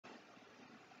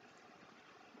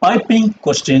Piping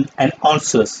question and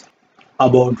answers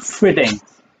about fitting.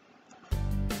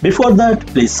 Before that,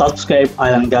 please subscribe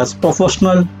Iron Gas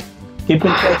Professional. Keep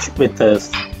in touch with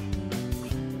us.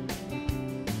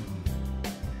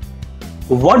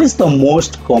 What is the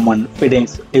most common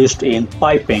fittings used in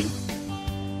piping?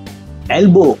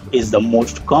 Elbow is the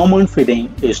most common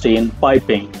fitting used in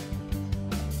piping.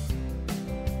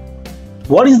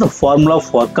 What is the formula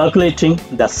for calculating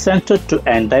the center to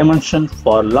end dimension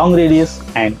for long radius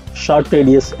and short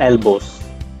radius elbows?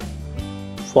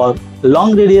 For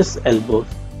long radius elbows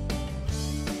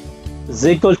is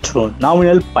equal to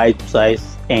nominal pipe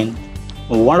size in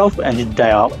 1/2 inch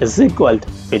dia is equal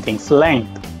to fittings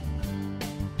length.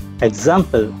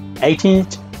 Example, 18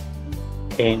 inch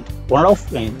and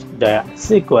 1/2 inch dia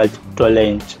is equal to 12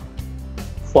 inch.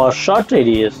 For short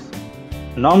radius,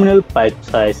 nominal pipe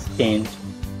size in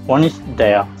 1 inch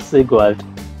dia is equal to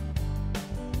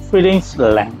fittings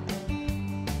length.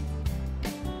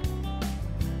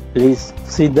 Please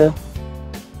see the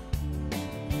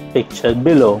picture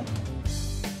below.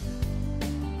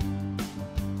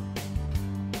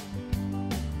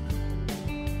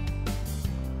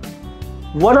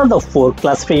 What are the four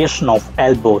classifications of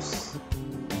elbows?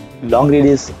 Long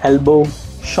radius elbow,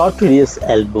 short radius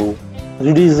elbow,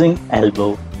 reducing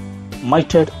elbow,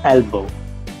 mitered elbow.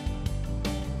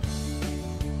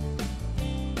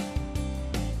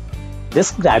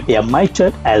 Describe a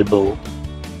mitered elbow.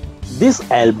 This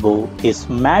elbow is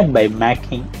made by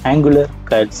making angular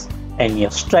cuts in a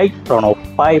straight run of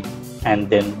pipe and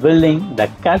then welding the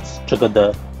cuts together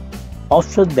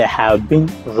after they have been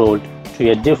rolled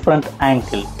to a different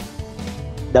angle.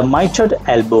 The mitered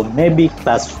elbow may be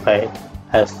classified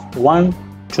as 1,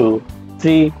 2,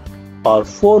 3 or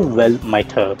 4 weld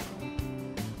miter.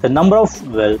 The number of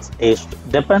welds used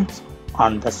depends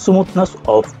on the smoothness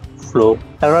of flow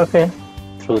hierarchy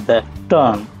through the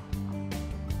turn.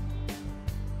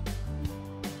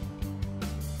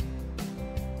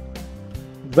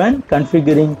 When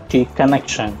configuring T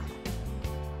connection,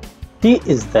 T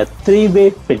is the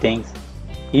three-way fittings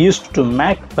used to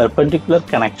make perpendicular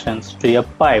connections to a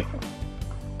pipe.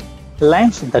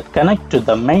 Lines that connect to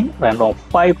the main run of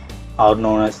pipe are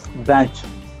known as branches.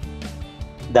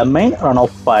 The main run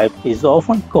of pipe is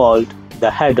often called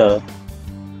the header.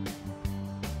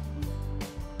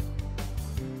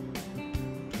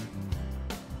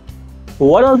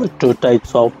 What are the two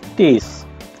types of T's?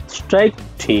 Straight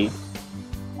T.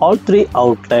 All three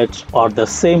outlets are the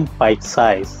same pipe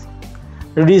size.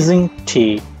 Reducing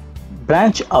T.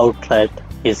 Branch outlet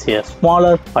is a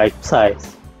smaller pipe size.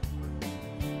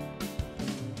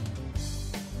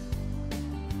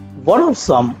 What are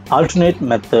some alternate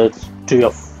methods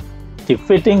to the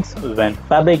fittings when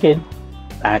fabricating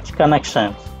branch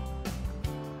connections?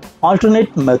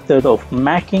 Alternate method of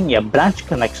making a branch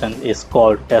connection is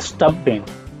called a stubbing.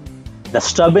 The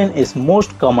stubbing is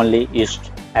most commonly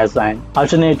used as an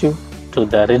alternative to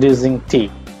the reducing T.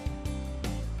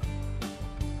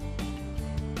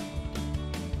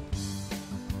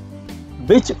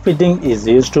 Which fitting is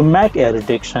used to make a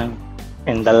reduction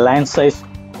in the line size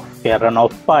of a run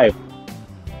of pipe?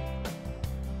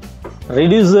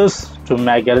 Reducers to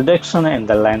make a reduction in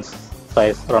the line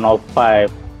size run of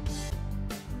pipe.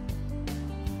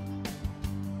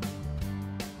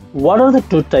 What are the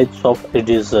two types of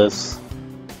reducers?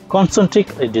 Concentric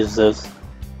reducers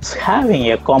is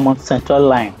having a common central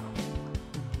line.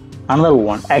 Another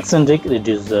one, eccentric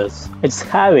reducers, it's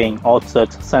having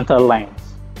offset center lines.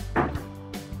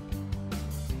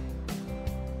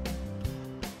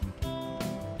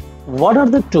 What are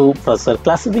the two pressure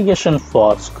classifications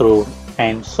for screwed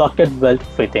and socket weld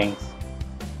fittings?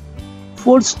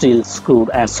 Full steel screwed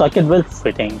and socket weld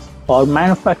fittings are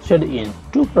manufactured in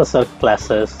two pressure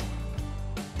classes,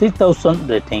 3000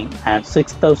 rating and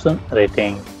 6000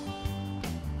 rating.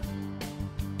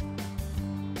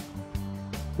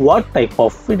 What type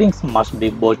of fittings must be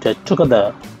bolted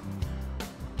together?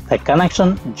 The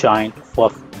connection joint for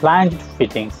flanged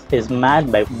fittings is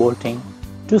made by bolting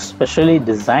two specially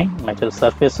designed metal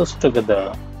surfaces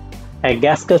together. A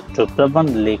gasket to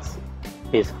prevent leaks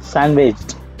is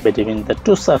sandwiched between the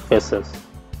two surfaces.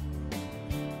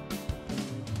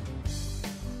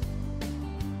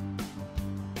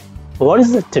 What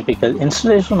is the typical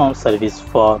installation or service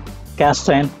for cast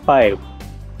iron pipe?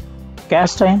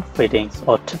 Cast iron fittings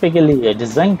are typically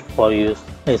designed for use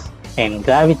in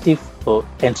gravity flow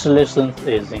installations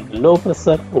using low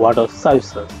pressure water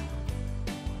services.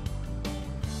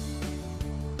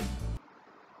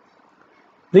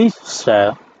 Please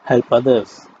share, help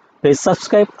others. Please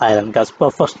subscribe Iron Gas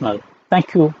Professional.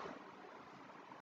 Thank you.